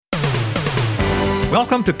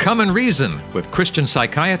Welcome to Come and Reason with Christian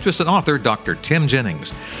psychiatrist and author Dr. Tim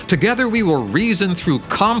Jennings. Together we will reason through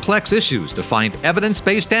complex issues to find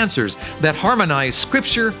evidence-based answers that harmonize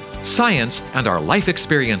Scripture, science, and our life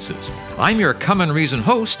experiences. I'm your Come and Reason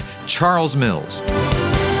host, Charles Mills.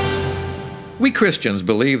 We Christians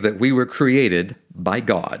believe that we were created by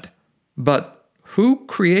God. But who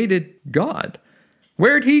created God?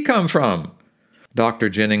 Where'd he come from? Dr.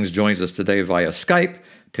 Jennings joins us today via Skype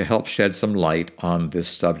to help shed some light on this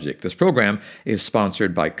subject. This program is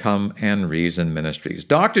sponsored by Come and Reason Ministries.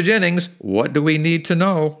 Dr. Jennings, what do we need to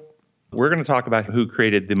know? We're going to talk about who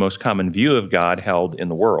created the most common view of God held in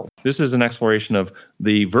the world. This is an exploration of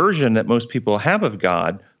the version that most people have of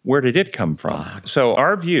God. Where did it come from? So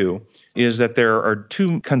our view is that there are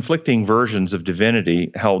two conflicting versions of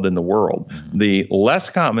divinity held in the world. The less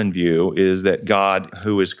common view is that God,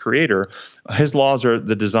 who is creator, his laws are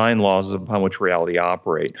the design laws upon which reality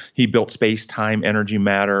operate. He built space, time, energy,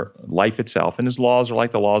 matter, life itself, and his laws are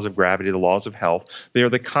like the laws of gravity, the laws of health. They are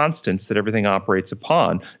the constants that everything operates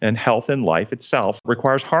upon, and health and life itself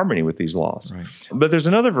requires harmony with these laws. Right. But there's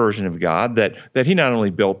another version of God that he not only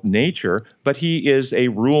built nature, but he is a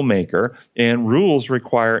rule maker, and rules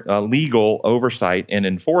require legal oversight and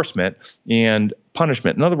enforcement and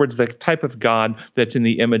punishment. In other words, the type of God that's in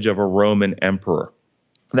the image of a Roman emperor.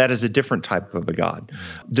 That is a different type of a God.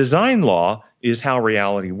 Design law is how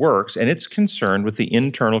reality works, and it's concerned with the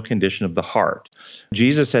internal condition of the heart.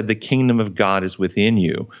 Jesus said, the kingdom of God is within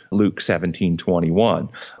you, Luke 17:21.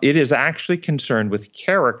 It is actually concerned with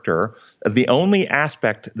character. The only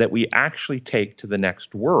aspect that we actually take to the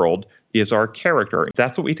next world is our character.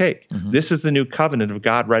 That's what we take. This is the new covenant of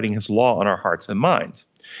God writing his law on our hearts and minds.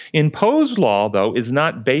 Imposed law, though, is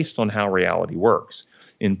not based on how reality works.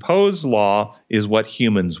 Imposed law is what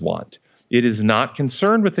humans want. It is not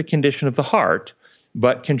concerned with the condition of the heart,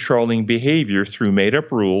 but controlling behavior through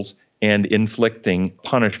made-up rules and inflicting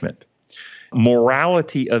punishment.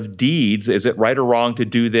 Morality of deeds, is it right or wrong to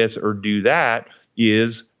do this or do that,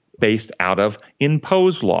 is based out of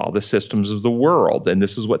imposed law, the systems of the world, and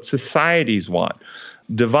this is what societies want.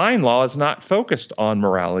 Divine law is not focused on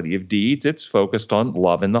morality of deeds, it's focused on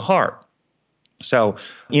love in the heart. So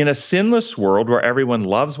in a sinless world where everyone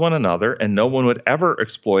loves one another and no one would ever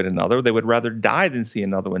exploit another, they would rather die than see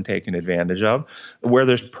another one taken advantage of, where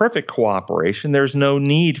there's perfect cooperation, there's no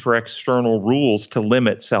need for external rules to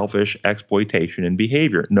limit selfish exploitation and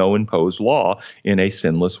behavior. No imposed law in a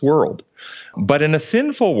sinless world. But in a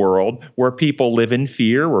sinful world where people live in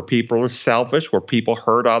fear, where people are selfish, where people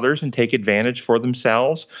hurt others and take advantage for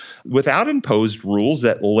themselves, without imposed rules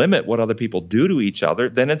that limit what other people do to each other,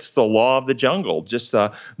 then it's the law of the jungle. Just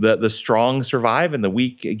the strong survive and the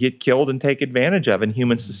weak get killed and take advantage of. And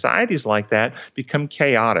human societies like that become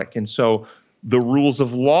chaotic. And so the rules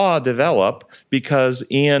of law develop because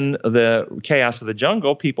in the chaos of the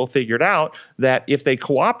jungle, people figured out that if they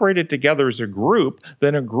cooperated together as a group,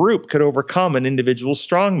 then a group could overcome an individual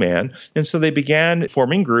strongman. And so they began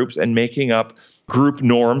forming groups and making up group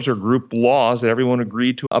norms or group laws that everyone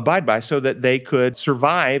agreed to abide by so that they could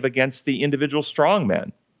survive against the individual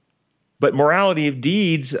strongman. But morality of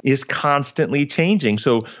deeds is constantly changing.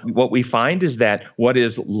 So what we find is that what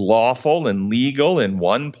is lawful and legal in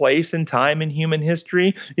one place and time in human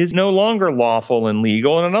history is no longer lawful and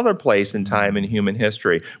legal in another place and time in human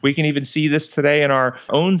history. We can even see this today in our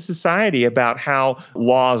own society about how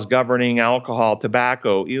laws governing alcohol,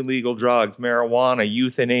 tobacco, illegal drugs, marijuana,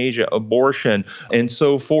 euthanasia, abortion, and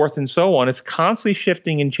so forth and so on. It's constantly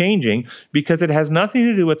shifting and changing because it has nothing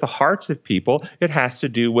to do with the hearts of people. It has to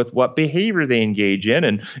do with what behavior they engage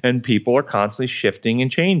in, and people are constantly shifting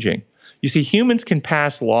and changing. You see, humans can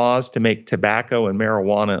pass laws to make tobacco and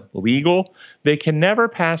marijuana legal. They can never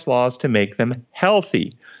pass laws to make them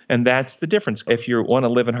healthy. And that's the difference. If you want to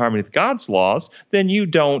live in harmony with God's laws, then you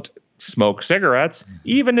don't smoke cigarettes,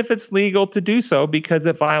 even if it's legal to do so, because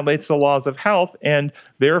it violates the laws of health, and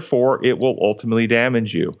therefore it will ultimately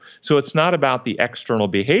damage you. So it's not about the external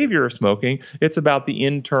behavior of smoking, it's about the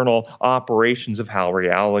internal operations of how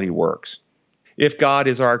reality works. If God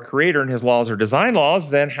is our creator and his laws are design laws,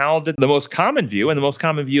 then how did the most common view, and the most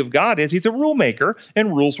common view of God is he's a rule maker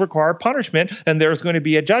and rules require punishment, and there's going to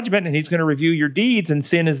be a judgment and he's going to review your deeds, and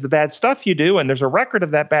sin is the bad stuff you do, and there's a record of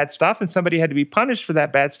that bad stuff, and somebody had to be punished for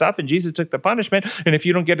that bad stuff, and Jesus took the punishment, and if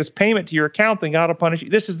you don't get his payment to your account, then God will punish you.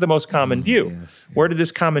 This is the most common view. Yes. Where did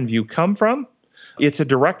this common view come from? It's a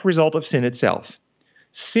direct result of sin itself.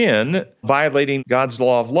 Sin, violating God's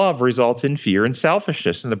law of love, results in fear and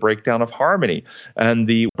selfishness and the breakdown of harmony and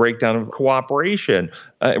the breakdown of cooperation.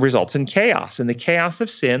 It results in chaos. And the chaos of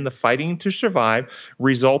sin, the fighting to survive,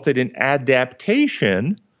 resulted in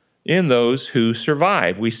adaptation in those who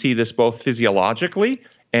survive. We see this both physiologically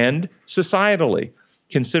and societally.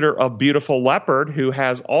 Consider a beautiful leopard who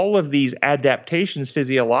has all of these adaptations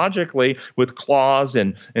physiologically with claws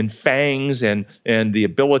and fangs and the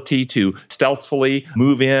ability to stealthily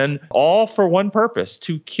move in, all for one purpose,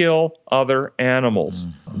 to kill other animals.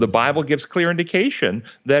 The Bible gives clear indication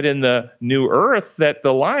that in the new earth that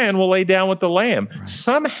the lion will lay down with the lamb. Right.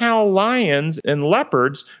 Somehow lions and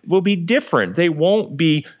leopards will be different. They won't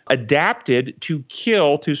be adapted to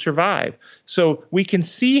kill to survive. So we can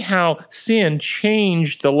see how sin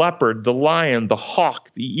changed the leopard, the lion, the hawk,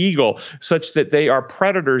 the eagle, such that they are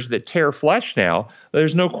predators that tear flesh now.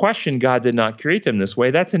 There's no question God did not create them this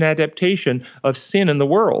way. That's an adaptation of sin in the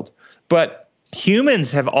world. But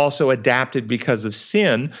humans have also adapted because of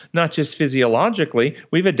sin, not just physiologically.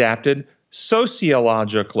 We've adapted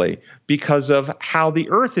sociologically because of how the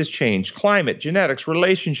earth has changed, climate, genetics,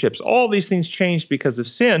 relationships, all these things changed because of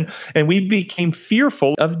sin, and we became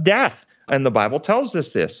fearful of death. And the Bible tells us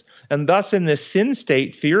this. And thus, in this sin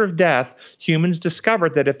state, fear of death, humans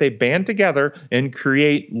discovered that if they band together and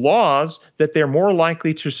create laws, that they're more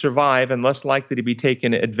likely to survive and less likely to be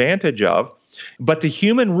taken advantage of. But the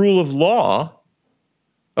human rule of law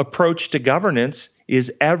approach to governance is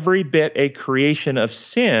every bit a creation of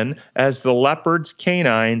sin as the leopard's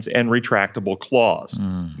canines and retractable claws.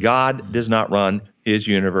 God does not run his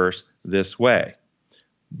universe this way.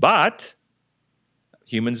 But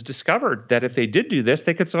humans discovered that if they did do this,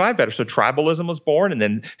 they could survive better. So tribalism was born, and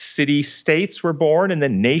then city-states were born, and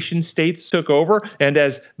then nation-states took over. And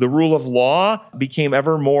as the rule of law became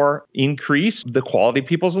ever more increased, the quality of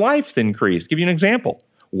people's lives increased. I'll give you an example.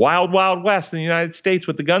 Wild, Wild West in the United States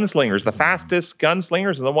with the gunslingers. The fastest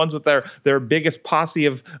gunslingers are the ones with their biggest posse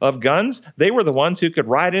of guns. They were the ones who could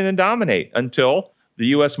ride in and dominate until the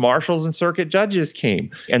U.S. Marshals and circuit judges came,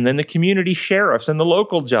 and then the community sheriffs and the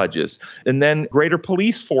local judges, and then greater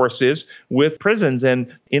police forces with prisons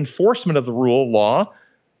and enforcement of the rule of law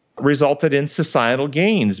resulted in societal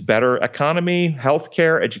gains, better economy,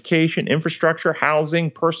 healthcare, education, infrastructure, housing,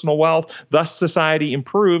 personal wealth. Thus, society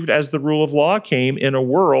improved as the rule of law came in a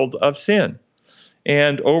world of sin.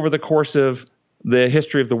 And over the course of the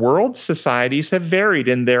history of the world, societies have varied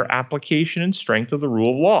in their application and strength of the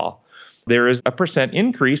rule of law. There is a percent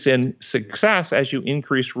increase in success as you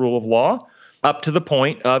increase rule of law, up to the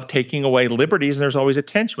point of taking away liberties. And there's always a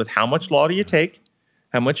tension with how much law do you take,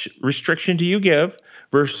 how much restriction do you give,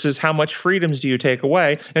 versus how much freedoms do you take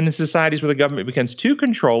away. And in societies where the government becomes too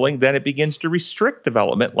controlling, then it begins to restrict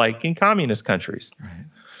development, like in communist countries. Right.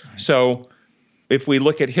 So if we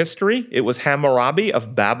look at history, it was Hammurabi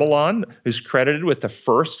of Babylon who's credited with the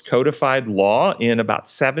first codified law in about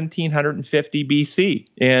 1750 BC.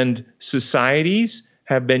 And societies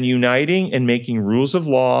have been uniting and making rules of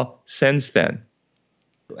law since then.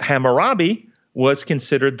 Hammurabi was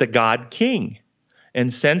considered the god king.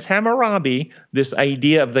 And since Hammurabi, this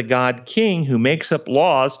idea of the God King who makes up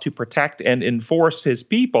laws to protect and enforce his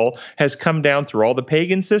people has come down through all the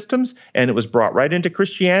pagan systems, and it was brought right into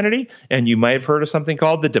Christianity. And you might have heard of something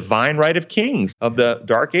called the divine right of kings of the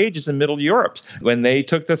Dark Ages in Middle Europe. When they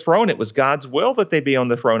took the throne, it was God's will that they be on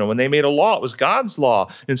the throne. And when they made a law, it was God's law.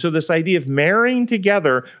 And so this idea of marrying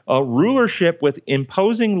together a rulership with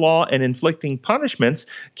imposing law and inflicting punishments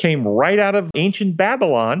came right out of ancient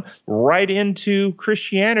Babylon, right into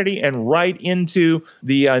Christianity, and right into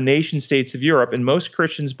the nation states of Europe. And most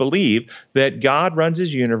Christians believe that God runs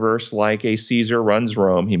his universe like a Caesar runs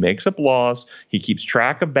Rome. He makes up laws. He keeps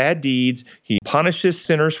track of bad deeds. He punishes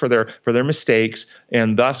sinners for their mistakes.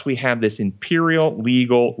 And thus we have this imperial,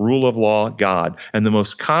 legal, rule of law God. And the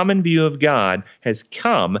most common view of God has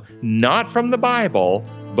come not from the Bible,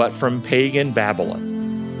 but from pagan Babylon.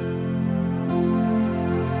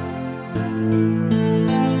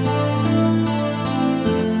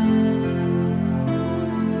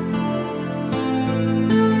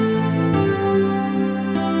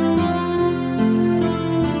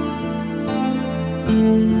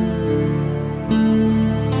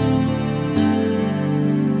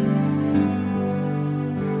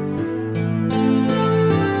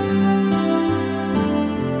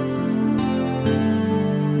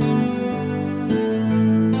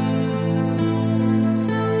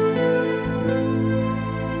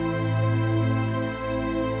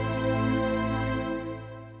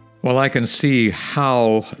 Well, I can see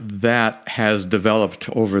how that has developed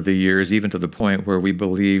over the years, even to the point where we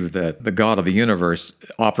believe that the God of the universe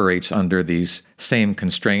operates under these same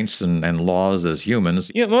constraints and laws as humans.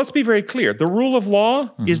 Let's be very clear. The rule of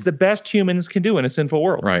law is the best humans can do in a sinful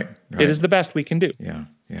world. Right. It is the best we can do. Yeah.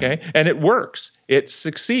 Okay. And it works. It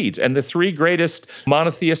succeeds. And the three greatest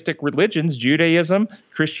monotheistic religions, Judaism,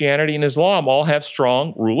 Christianity, and Islam, all have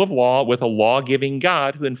strong rule of law with a law-giving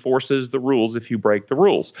God who enforces the rules if you break the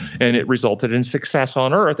rules. And it resulted in success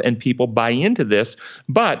on earth, and people buy into this.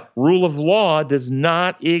 But rule of law does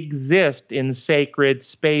not exist in sacred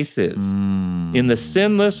spaces. In the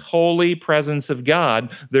sinless, holy presence of God,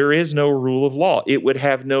 there is no rule of law. It would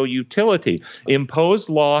have no utility. Imposed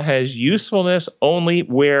law has usefulness only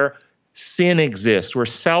where sin exists, where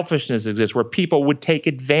selfishness exists, where people would take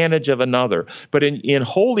advantage of another. But in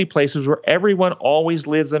holy places where everyone always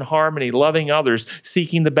lives in harmony, loving others,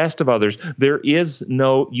 seeking the best of others, there is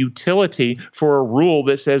no utility for a rule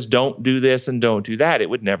that says don't do this and don't do that. It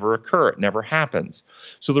would never occur. It never happens.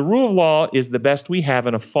 So the rule of law is the best we have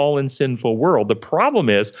in a fallen, sinful world. The problem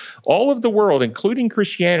is all of the world, including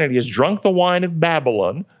Christianity, has drunk the wine of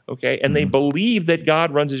Babylon. Okay, and they believe that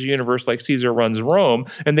God runs his universe like Caesar runs Rome,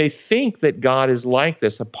 and they think that God is like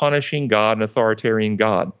this, a punishing God, an authoritarian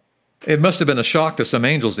God. It must have been a shock to some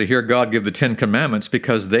angels to hear God give the Ten Commandments,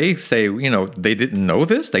 because they say, they didn't know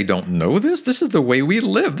this. They don't know this. This is the way we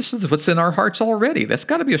live. This is what's in our hearts already. That's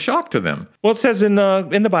got to be a shock to them. Well, it says in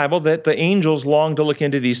the Bible that the angels long to look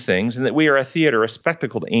into these things, and that we are a theater, a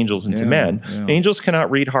spectacle to angels and to men. Yeah. Angels cannot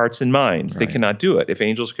read hearts and minds. Right. They cannot do it. If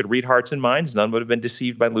angels could read hearts and minds, none would have been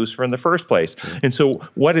deceived by Lucifer in the first place. True. And so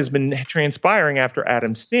what has been transpiring after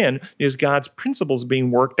Adam's sin is God's principles being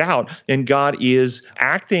worked out, and God is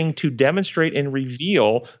acting to demonstrate and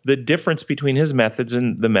reveal the difference between his methods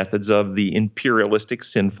and the methods of the imperialistic,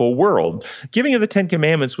 sinful world. Giving of the Ten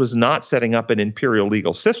Commandments was not setting up an imperial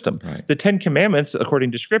legal system. Right. The Ten Commandments,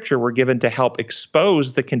 according to Scripture, were given to help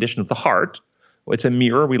expose the condition of the heart. It's a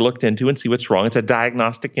mirror we looked into and see what's wrong. It's a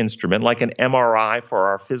diagnostic instrument, like an MRI for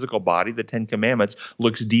our physical body. The Ten Commandments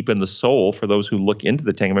looks deep in the soul for those who look into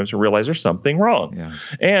the Ten Commandments and realize there's something wrong. Yeah.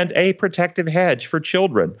 And a protective hedge for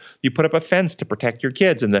children. You put up a fence to protect your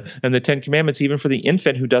kids. And the Ten Commandments, even for the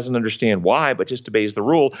infant who doesn't understand why, but just obeys the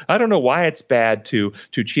rule. I don't know why it's bad to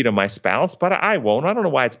cheat on my spouse, but I won't. I don't know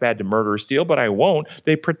why it's bad to murder or steal, but I won't.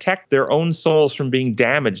 They protect their own souls from being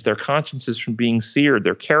damaged, their consciences from being seared,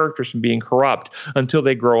 their characters from being corrupt, until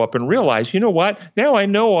they grow up and realize, you know what? Now I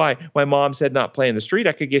know why my mom said not play in the street.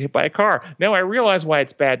 I could get hit by a car. Now I realize why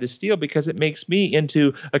it's bad to steal, because it makes me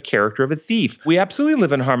into a character of a thief. We absolutely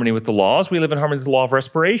live in harmony with the laws. We live in harmony with the law of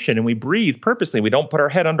respiration, and we breathe purposely. We don't put our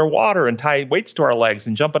head underwater and tie weights to our legs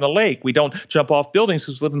and jump in a lake. We don't jump off buildings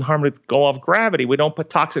because we live in harmony with the law of gravity. We don't put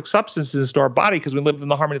toxic substances into our body because we live in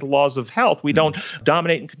the harmony with the laws of health. We don't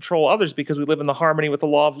dominate and control others because we live in the harmony with the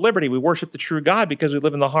law of liberty. We worship the true God because we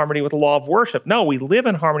live in the harmony with the law of worship. No, we live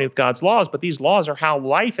in harmony with God's laws, but these laws are how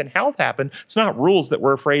life and health happen. It's not rules that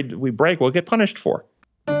we're afraid we break, we'll get punished for.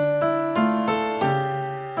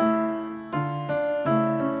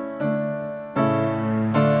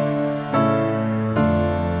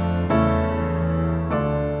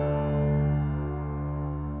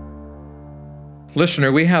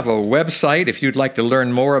 Listener, we have a website if you'd like to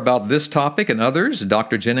learn more about this topic and others.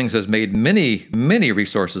 Dr. Jennings has made many, many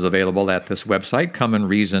resources available at this website,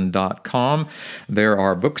 comeandreason.com. There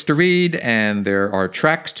are books to read, and there are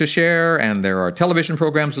tracks to share, and there are television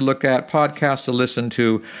programs to look at, podcasts to listen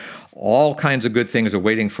to. All kinds of good things are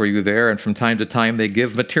waiting for you there, and from time to time they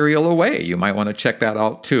give material away. You might want to check that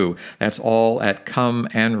out too. That's all at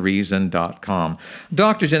comeandreason.com.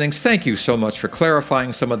 Dr. Jennings, thank you so much for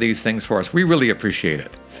clarifying some of these things for us. We really appreciate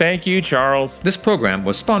it. Thank you, Charles. This program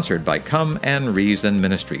was sponsored by Come and Reason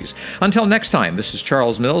Ministries. Until next time, this is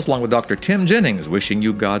Charles Mills along with Dr. Tim Jennings wishing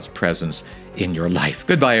you God's presence in your life.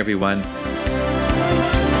 Goodbye, everyone.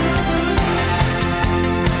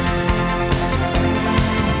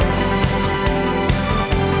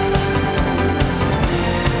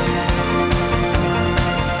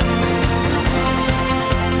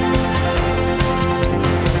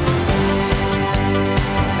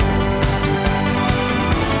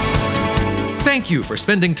 Thank you for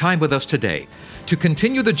spending time with us today. To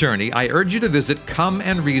continue the journey, I urge you to visit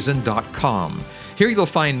comeandreason.com. Here you'll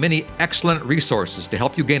find many excellent resources to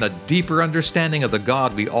help you gain a deeper understanding of the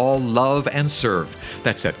God we all love and serve.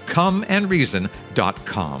 That's at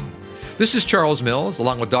comeandreason.com. This is Charles Mills,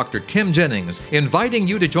 along with Dr. Tim Jennings, inviting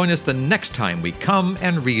you to join us the next time we come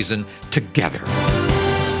and reason together.